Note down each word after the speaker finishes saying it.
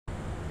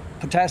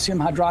potassium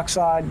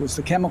hydroxide was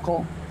the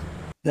chemical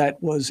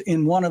that was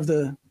in one of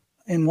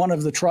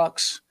the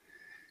trucks,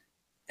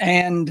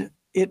 and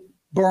it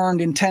burned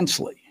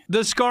intensely.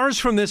 The scars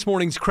from this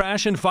morning's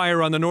crash and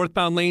fire on the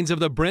northbound lanes of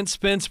the Brent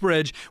Spence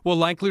Bridge will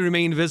likely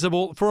remain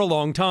visible for a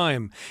long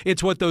time.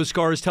 It's what those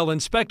scars tell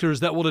inspectors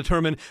that will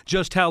determine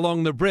just how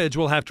long the bridge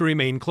will have to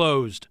remain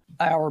closed.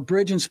 Our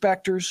bridge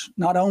inspectors,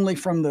 not only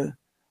from the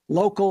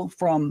local,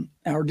 from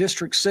our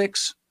District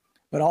 6,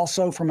 but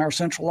also from our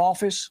central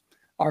office,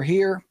 are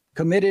here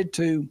committed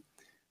to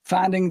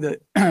finding the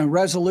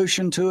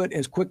resolution to it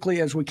as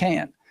quickly as we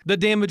can. The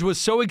damage was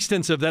so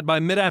extensive that by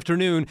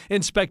mid-afternoon,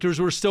 inspectors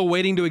were still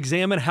waiting to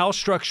examine how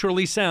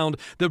structurally sound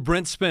the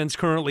Brent Spence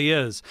currently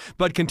is.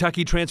 But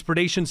Kentucky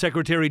Transportation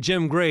Secretary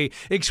Jim Gray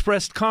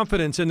expressed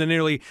confidence in the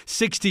nearly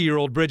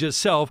 60-year-old bridge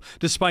itself,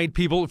 despite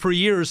people for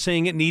years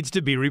saying it needs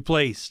to be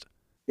replaced.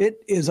 It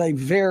is a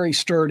very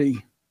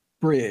sturdy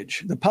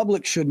bridge. The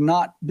public should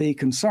not be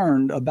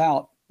concerned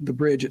about the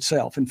bridge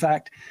itself. In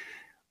fact,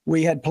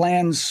 we had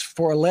plans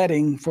for a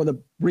letting for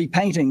the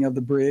repainting of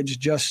the bridge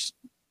just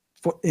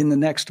in the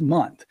next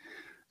month.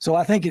 So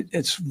I think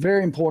it's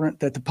very important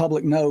that the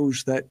public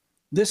knows that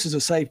this is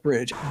a safe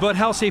bridge. But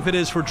how safe it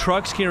is for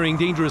trucks carrying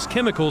dangerous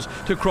chemicals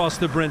to cross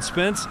the Brent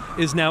Spence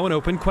is now an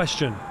open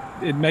question.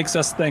 It makes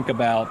us think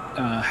about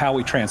how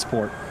we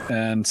transport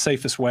and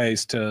safest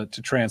ways to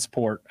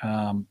transport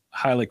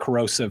highly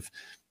corrosive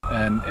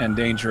and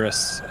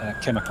dangerous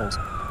chemicals.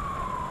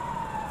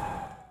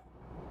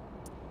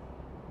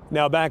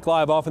 Now back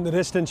live off in the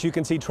distance, you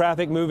can see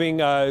traffic moving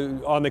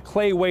on the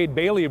Clay Wade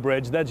Bailey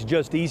Bridge. That's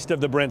just east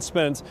of the Brent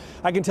Spence.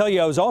 I can tell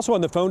you I was also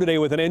on the phone today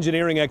with an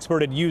engineering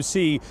expert at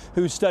UC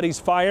who studies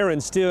fire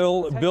and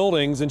steel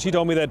buildings, and she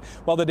told me that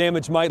while the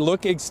damage might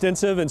look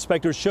extensive,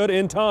 inspectors should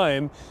in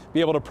time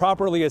be able to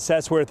properly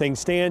assess where things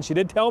stand. She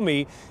did tell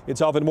me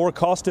it's often more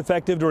cost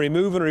effective to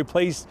remove and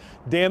replace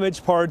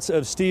damaged parts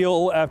of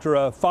steel after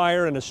a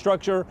fire in a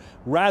structure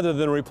rather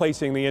than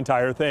replacing the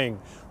entire thing.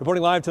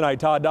 Reporting live tonight,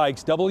 Todd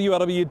Dykes,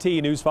 WLWT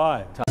News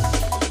 5.